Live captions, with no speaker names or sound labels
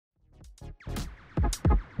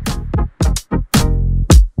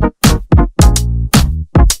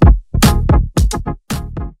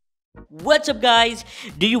What's up guys?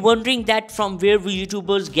 Do you wondering that from where we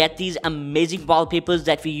YouTubers get these amazing wallpapers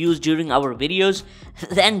that we use during our videos?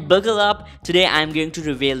 Then buckle up, today I'm going to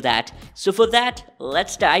reveal that. So for that,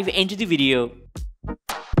 let's dive into the video.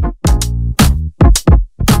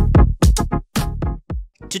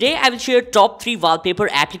 Today I will share top 3 wallpaper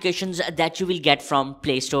applications that you will get from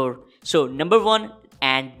Play Store. So number 1,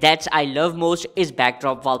 and that's I love most, is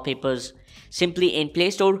backdrop wallpapers. Simply in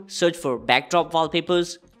Play Store, search for backdrop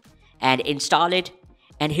wallpapers and install it,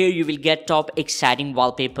 and here you will get top exciting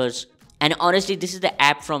wallpapers. And honestly, this is the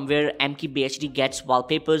app from where MKBHD gets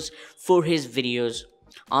wallpapers for his videos.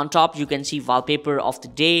 On top you can see wallpaper of the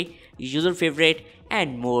day, user favorite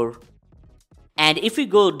and more. And if we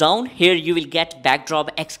go down here, you will get backdrop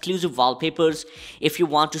exclusive wallpapers. If you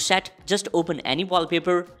want to set, just open any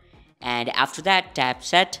wallpaper and after that tap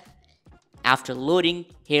set. After loading,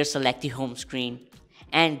 here select the home screen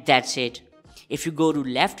and that's it. If you go to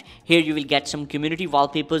left, here you will get some community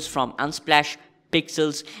wallpapers from Unsplash,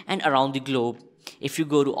 Pixels and around the globe. If you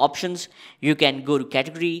go to options, you can go to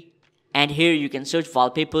category and here you can search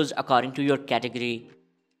wallpapers according to your category.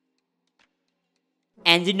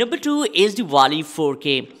 And the number 2 is the Walli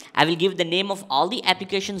 4K. I will give the name of all the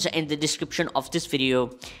applications in the description of this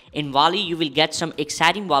video. In Walli, you will get some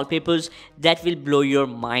exciting wallpapers that will blow your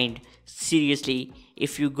mind. Seriously,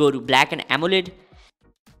 if you go to black and AMOLED,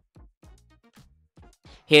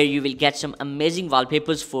 here you will get some amazing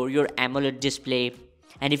wallpapers for your AMOLED display.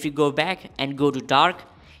 And if you go back and go to dark,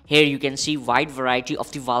 here you can see wide variety of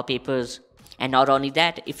the wallpapers. And not only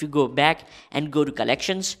that, if you go back and go to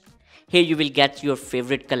collections, here you will get your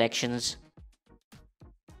favorite collections.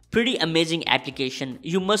 Pretty amazing application,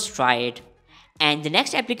 you must try it. And the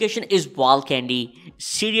next application is WallCandy.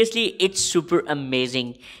 Seriously, it's super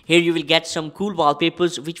amazing. Here you will get some cool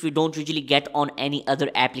wallpapers which we don't usually get on any other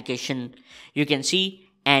application. You can see.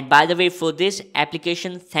 And by the way, for this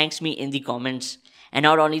application, thanks me in the comments. And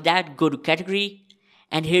not only that, go to category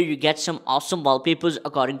and here you get some awesome wallpapers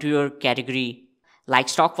according to your category, like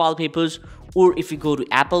stock wallpapers. Or if you go to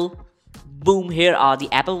Apple, boom, here are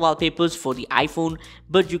the Apple wallpapers for the iPhone,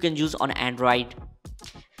 but you can use on Android.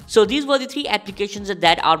 So these were the 3 applications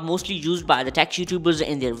that are mostly used by the tech YouTubers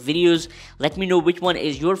in their videos. Let me know which one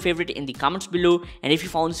is your favorite in the comments below. And if you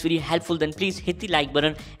found this video helpful, then please hit the like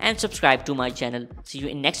button and subscribe to my channel. See you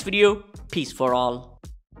in next video. Peace for all.